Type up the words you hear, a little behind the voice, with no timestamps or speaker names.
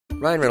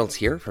Ryan Reynolds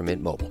here from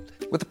Mint Mobile.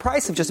 With the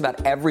price of just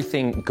about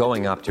everything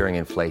going up during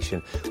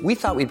inflation, we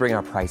thought we'd bring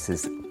our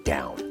prices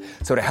down.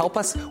 So to help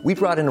us, we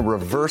brought in a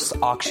reverse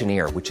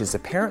auctioneer, which is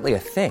apparently a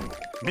thing.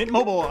 Mint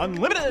Mobile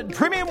Unlimited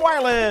Premium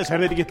Wireless. How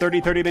to get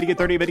 30, 30, bit to get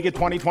 30, bit to get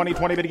 20, 20,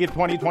 20, bit to get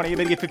 20, 20,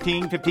 bit to get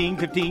 15, 15,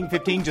 15,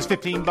 15, just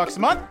 $15 a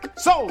month?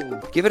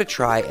 Sold! Give it a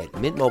try at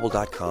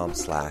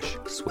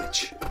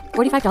mintmobile.com/switch.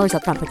 $45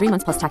 up front for 3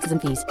 months plus taxes and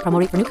fees. Promo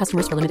rate for new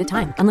customers for limited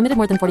time. Unlimited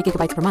more than 40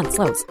 gigabytes per month.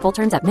 Slows full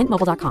terms at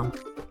mintmobile.com.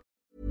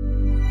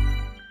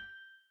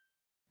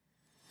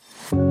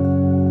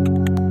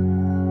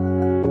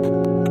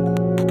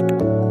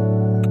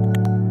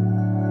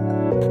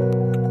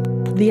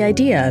 The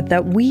idea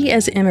that we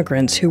as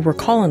immigrants who were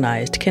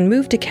colonized can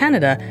move to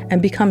Canada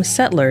and become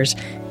settlers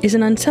is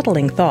an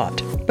unsettling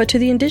thought. But to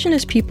the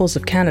Indigenous peoples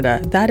of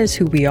Canada, that is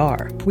who we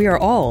are. We are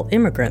all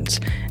immigrants,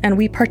 and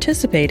we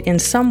participate in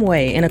some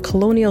way in a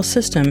colonial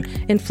system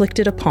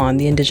inflicted upon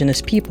the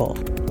Indigenous people.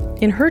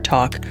 In her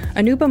talk,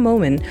 Anubha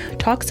Momin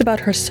talks about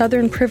her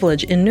southern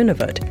privilege in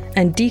Nunavut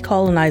and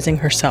decolonizing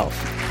herself.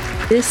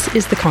 This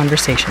is the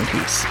conversation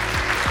piece.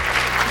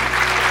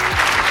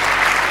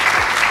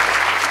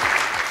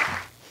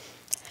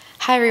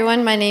 Hi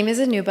everyone, my name is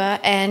Anubha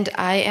and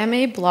I am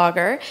a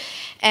blogger,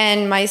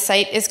 and my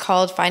site is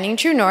called Finding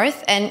True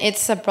North, and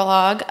it's a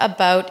blog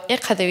about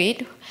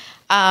Iqaluit,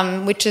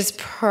 which is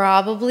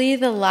probably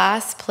the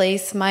last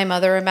place my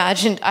mother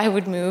imagined I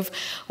would move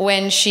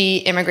when she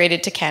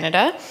immigrated to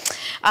Canada.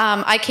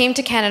 I came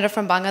to Canada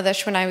from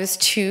Bangladesh when I was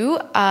 2.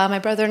 My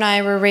brother and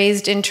I were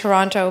raised in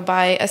Toronto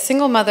by a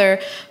single mother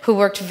who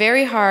worked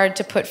very hard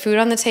to put food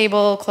on the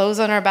table, clothes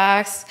on our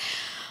backs,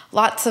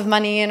 lots of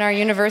money in our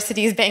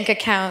university's bank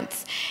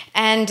accounts.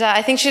 And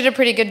I think she did a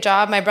pretty good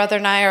job. My brother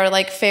and I are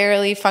like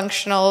fairly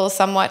functional,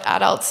 somewhat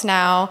adults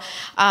now.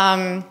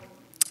 And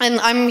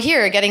I'm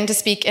here getting to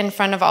speak in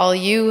front of all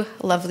you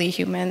lovely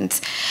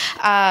humans.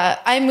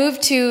 I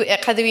moved to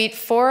Iqaluit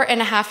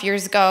 4.5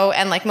 years ago,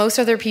 and like most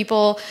other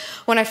people,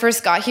 when I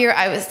first got here,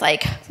 I was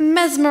like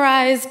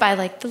mesmerized by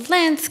like the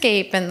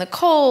landscape and the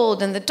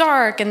cold and the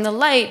dark and the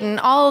light and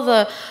all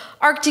the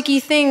Arctic-y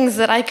things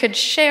that I could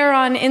share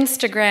on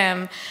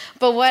Instagram.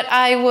 But what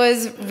I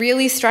was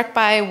really struck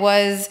by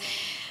was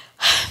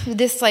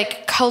this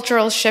like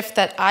cultural shift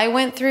that I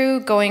went through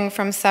going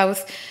from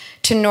south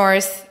to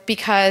north,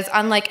 because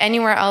unlike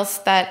anywhere else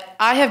that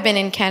I have been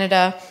in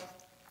Canada,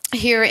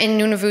 here in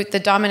Nunavut, the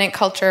dominant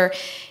culture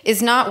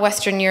is not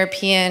Western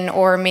European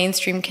or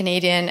mainstream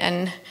Canadian.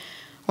 And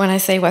when I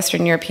say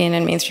Western European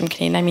and mainstream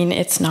Canadian, I mean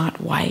it's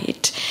not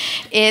white.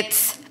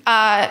 It's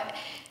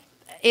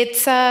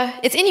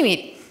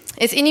Inuit.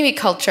 It's Inuit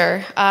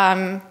culture.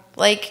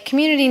 Like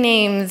community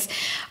names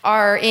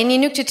are in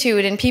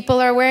Inuktitut, and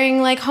people are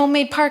wearing like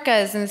homemade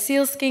parkas and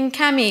sealskin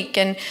kamik,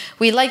 and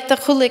we light the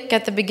chulik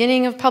at the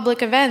beginning of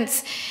public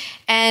events.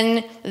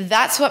 And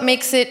that's what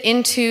makes it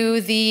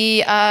into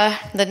the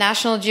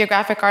National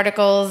Geographic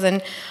articles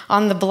and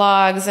on the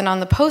blogs and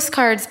on the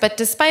postcards. But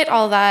despite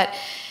all that,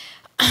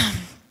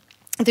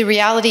 the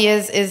reality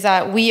is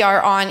that we are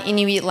on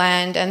Inuit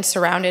land and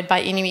surrounded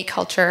by Inuit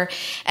culture,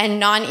 and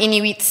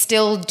non-Inuits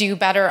still do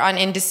better on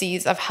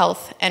indices of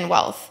health and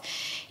wealth.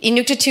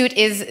 Inuktitut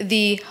is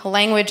the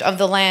language of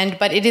the land,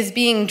 but it is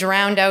being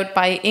drowned out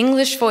by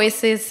English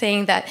voices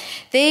saying that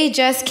they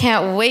just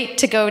can't wait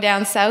to go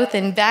down south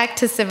and back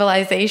to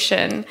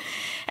civilization.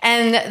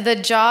 And the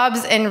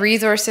jobs and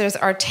resources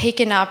are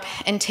taken up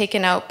and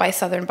taken out by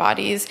southern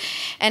bodies.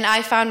 And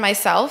I found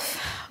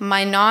myself,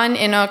 my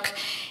non-Inuk,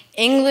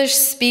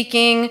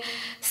 English-speaking,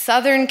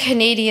 Southern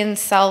Canadian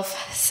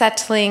self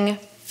settling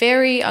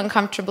very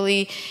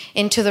uncomfortably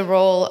into the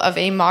role of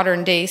a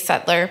modern-day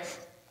settler.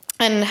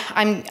 And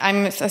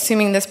I'm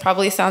assuming this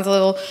probably sounds a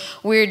little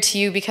weird to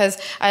you because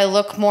I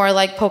look more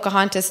like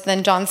Pocahontas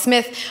than John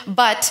Smith,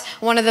 but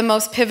one of the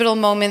most pivotal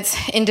moments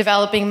in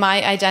developing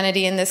my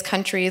identity in this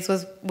country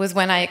was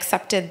when I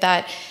accepted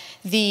that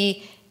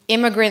the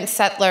immigrant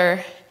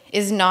settler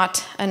is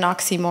not an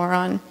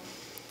oxymoron.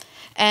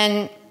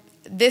 And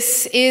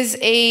this is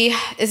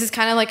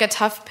kind of like a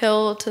tough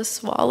pill to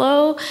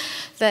swallow,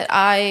 that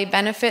I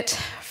benefit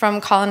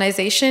from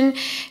colonization.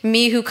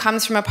 Me, who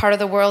comes from a part of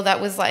the world that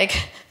was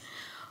like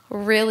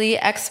really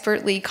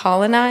expertly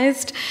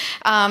colonized.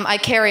 I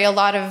carry a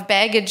lot of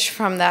baggage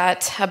from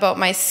that about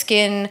my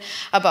skin,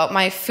 about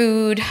my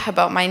food,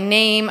 about my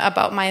name,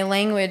 about my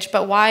language.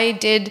 But why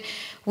did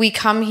we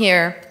come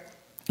here?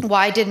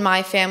 Why did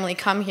my family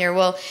come here?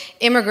 Well,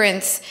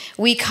 immigrants,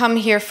 we come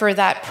here for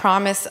that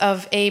promise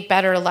of a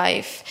better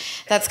life.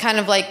 That's kind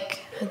of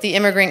like the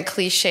immigrant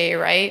cliche,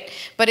 right?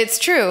 But it's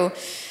true.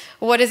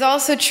 What is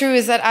also true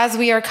is that as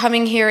we are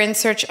coming here in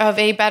search of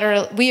a better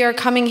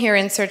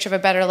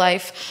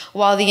life,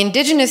 while the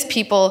Indigenous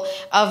people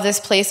of this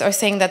place are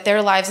saying that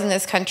their lives in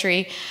this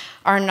country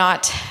are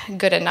not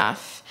good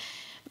enough.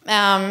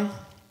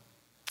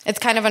 It's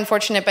kind of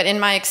unfortunate, but in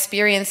my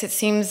experience, it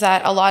seems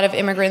that a lot of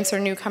immigrants or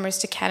newcomers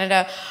to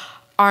Canada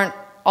aren't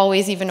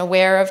always even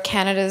aware of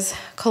Canada's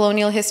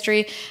colonial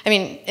history. I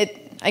mean,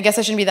 I guess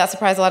I shouldn't be that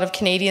surprised. A lot of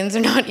Canadians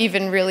are not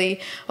even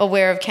really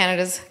aware of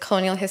Canada's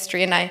colonial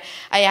history. And I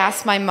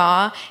asked my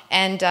ma,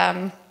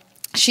 and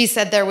she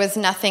said there was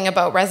nothing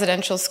about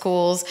residential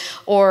schools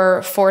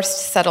or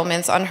forced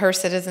settlements on her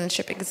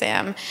citizenship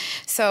exam.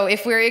 So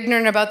if we're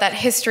ignorant about that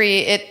history,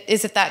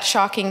 is it that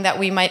shocking that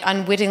we might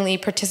unwittingly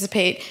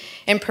participate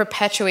in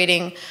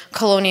perpetuating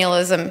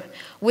colonialism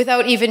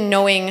without even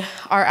knowing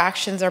our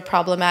actions are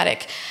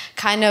problematic?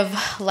 Kind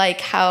of like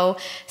how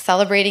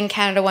celebrating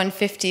Canada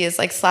 150 is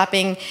like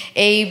slapping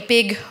a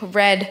big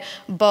red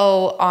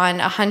bow on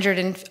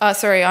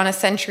on a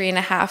century and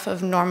a half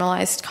of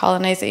normalized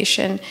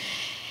colonization.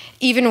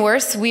 Even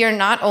worse, we are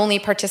not only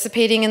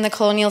participating in the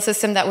colonial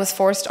system that was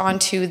forced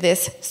onto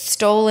this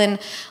stolen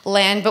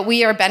land, but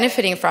we are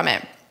benefiting from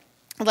it.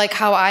 Like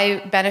how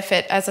I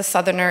benefit as a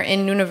Southerner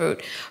in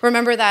Nunavut.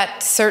 Remember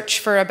that search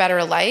for a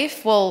better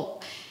life?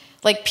 Well,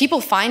 like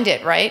people find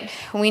it, right?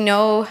 We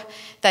know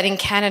that in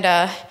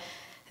Canada,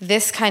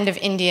 this kind of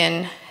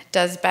Indian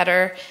does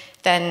better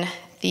than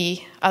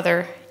the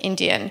other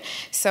Indian.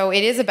 So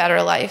it is a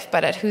better life,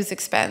 but at whose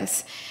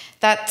expense?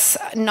 That's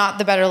not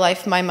the better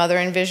life my mother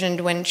envisioned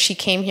when she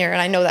came here.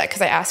 And I know that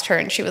because I asked her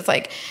and she was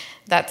like,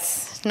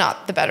 that's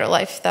not the better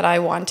life that I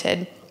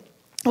wanted.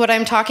 What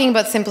I'm talking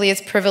about simply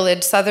is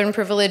privilege. Southern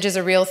privilege is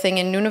a real thing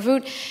in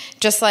Nunavut,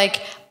 just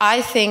like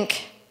I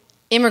think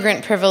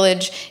immigrant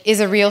privilege is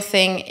a real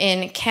thing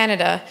in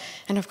Canada.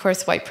 And of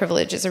course, white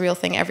privilege is a real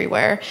thing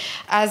everywhere.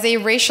 As a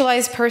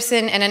racialized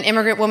person and an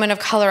immigrant woman of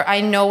color, I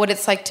know what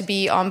it's like to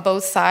be on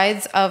both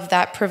sides of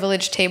that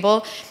privilege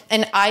table.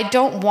 And I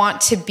don't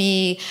want to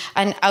be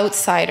an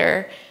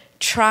outsider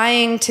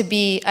trying to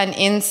be an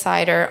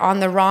insider on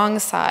the wrong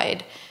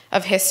side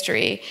of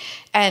history.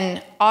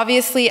 And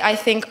obviously, I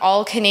think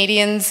all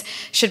Canadians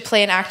should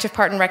play an active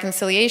part in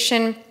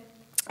reconciliation.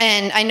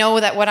 And I know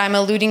that what I'm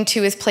alluding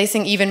to is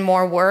placing even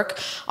more work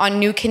on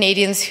new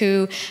Canadians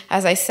who,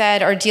 as I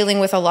said, are dealing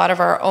with a lot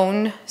of our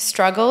own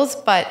struggles.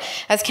 But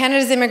as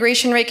Canada's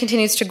immigration rate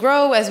continues to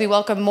grow, as we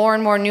welcome more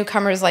and more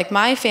newcomers like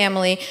my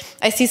family,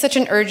 I see such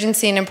an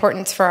urgency and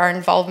importance for our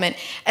involvement,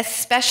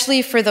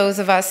 especially for those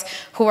of us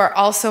who are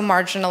also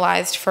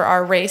marginalized for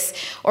our race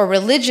or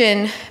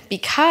religion,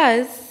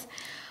 because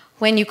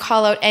when you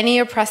call out any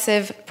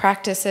oppressive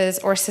practices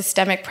or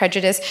systemic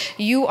prejudice,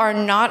 you are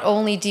not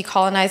only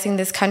decolonizing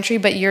this country,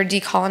 but you're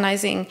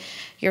decolonizing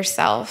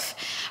yourself.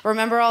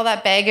 Remember all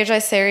that baggage I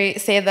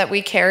say that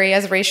we carry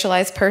as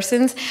racialized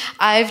persons?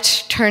 I've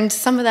turned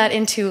some of that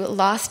into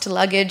lost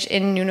luggage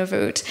in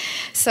Nunavut.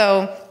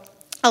 So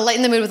I'll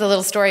lighten the mood with a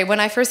little story. When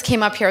I first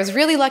came up here, I was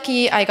really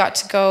lucky. I got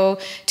to go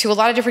to a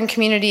lot of different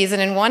communities,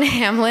 and in one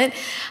hamlet,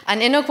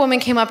 an Inuk woman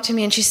came up to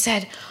me and she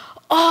said,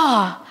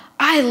 "Oh,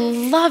 I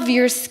love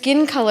your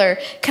skin color.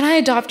 Can I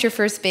adopt your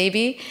first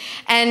baby?"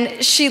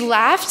 And she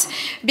laughed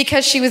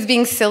because she was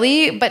being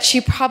silly, but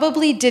she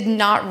probably did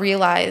not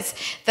realize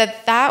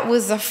that that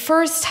was the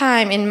first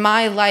time in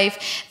my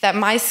life that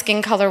my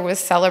skin color was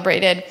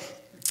celebrated.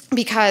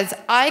 Because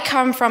I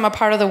come from a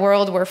part of the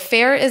world where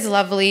fair is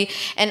lovely,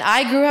 and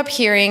I grew up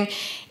hearing,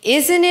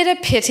 "Isn't it a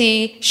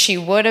pity she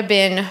would have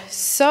been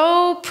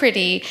so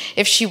pretty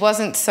if she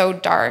wasn't so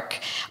dark?"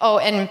 Oh,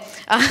 and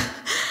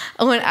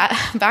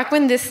back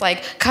when this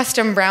like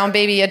custom brown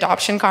baby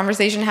adoption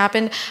conversation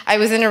happened, I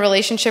was in a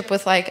relationship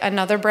with like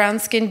another brown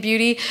skinned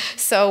beauty.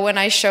 So when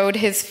I showed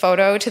his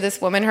photo to this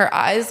woman, her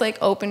eyes like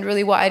opened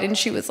really wide, and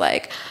she was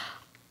like,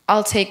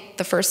 "I'll take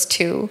the first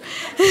two."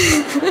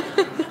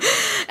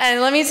 And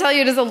let me tell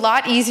you, it is a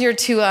lot easier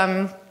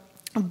to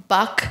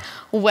buck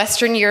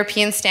Western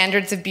European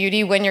standards of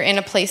beauty when you're in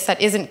a place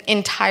that isn't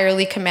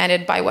entirely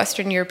commanded by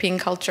Western European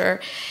culture.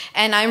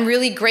 And I'm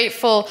really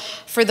grateful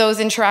for those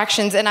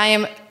interactions, and I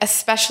am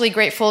especially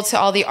grateful to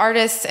all the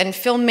artists and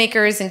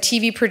filmmakers and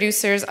TV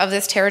producers of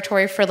this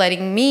territory for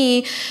letting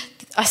me,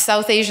 a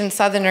South Asian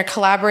Southerner,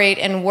 collaborate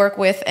and work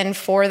with and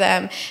for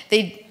them.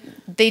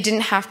 They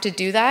didn't have to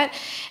do that.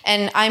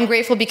 And I'm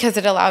grateful because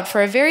it allowed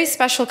for a very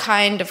special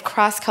kind of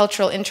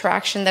cross-cultural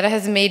interaction that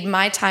has made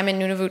my time in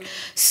Nunavut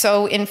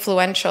so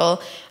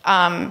influential.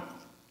 And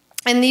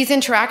these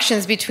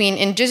interactions between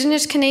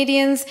Indigenous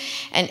Canadians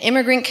and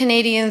immigrant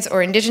Canadians,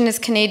 or Indigenous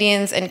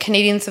Canadians and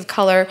Canadians of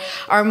color,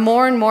 are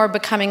more and more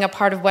becoming a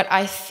part of what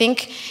I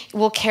think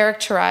will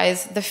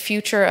characterize the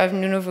future of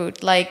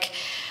Nunavut. Like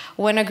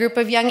when a group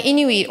of young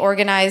Inuit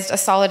organized a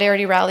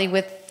solidarity rally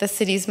with the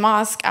city's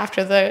mosque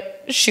after the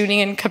shooting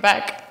in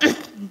Quebec.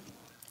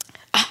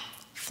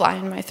 Fly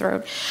in my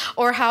throat.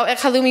 Or how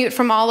Iqalumiut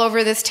from all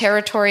over this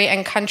territory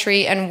and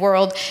country and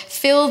world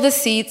fill the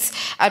seats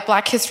at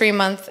Black History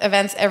Month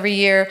events every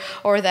year,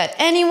 or that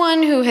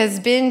anyone who has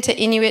been to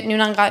Inuit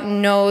Nunangat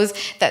knows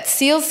that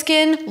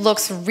sealskin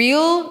looks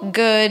real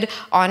good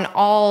on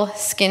all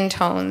skin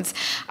tones.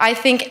 I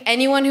think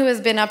anyone who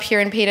has been up here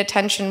and paid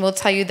attention will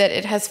tell you that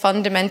it has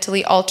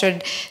fundamentally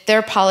altered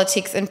their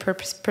politics and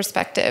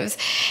perspectives.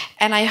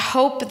 And I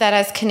hope that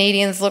as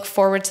Canadians look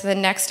forward to the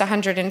next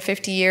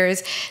 150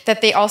 years, that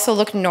they also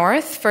look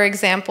north for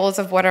examples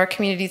of what our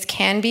communities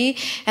can be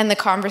and the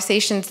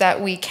conversations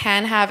that we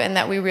can have and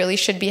that we really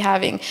should be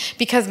having,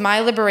 because my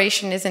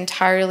liberation is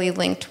entirely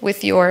linked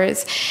with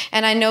yours.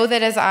 And I know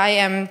that as I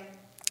am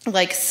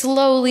like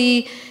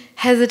slowly,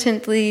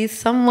 hesitantly,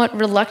 somewhat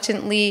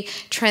reluctantly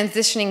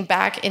transitioning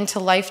back into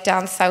life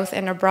down south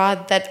and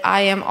abroad, that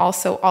I am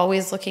also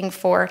always looking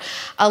for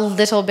a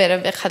little bit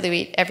of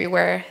Iqaluit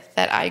everywhere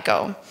that I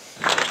go.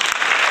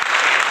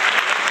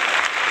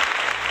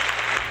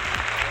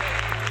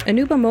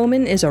 Anubha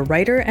Momin is a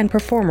writer and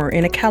performer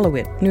in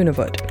Iqaluit,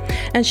 Nunavut,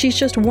 and she's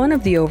just one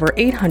of the over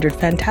 800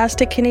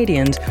 fantastic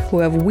Canadians who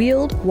have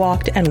wheeled,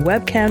 walked, and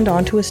webcammed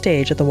onto a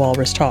stage at the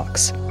Walrus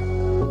Talks.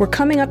 We're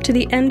coming up to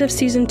the end of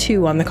Season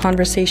 2 on the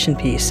conversation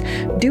piece.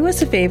 Do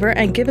us a favor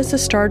and give us a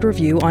starred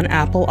review on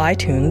Apple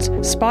iTunes,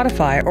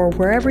 Spotify, or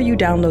wherever you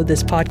download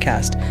this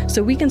podcast,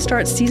 so we can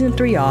start Season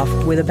 3 off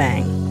with a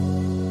bang.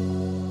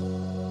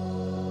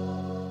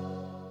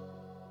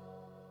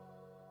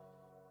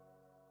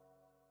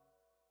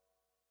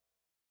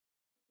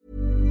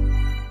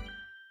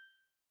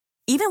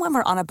 Even when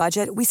we're on a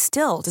budget, we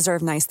still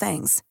deserve nice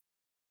things.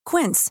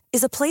 Quince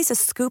is a place to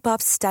scoop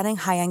up stunning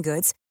high-end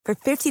goods for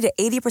 50 to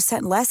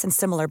 80% less than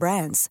similar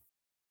brands.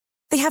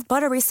 They have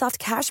buttery soft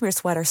cashmere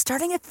sweaters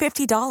starting at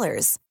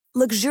 $50,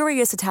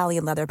 luxurious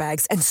Italian leather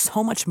bags, and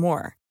so much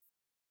more.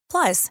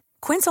 Plus,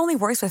 Quince only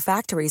works with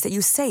factories that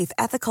use safe,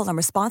 ethical, and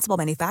responsible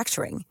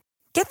manufacturing.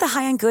 Get the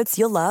high-end goods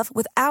you'll love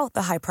without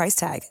the high price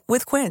tag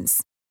with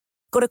Quince.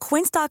 Go to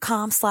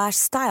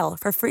quince.com/style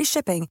for free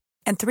shipping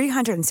and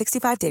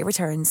 365-day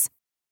returns.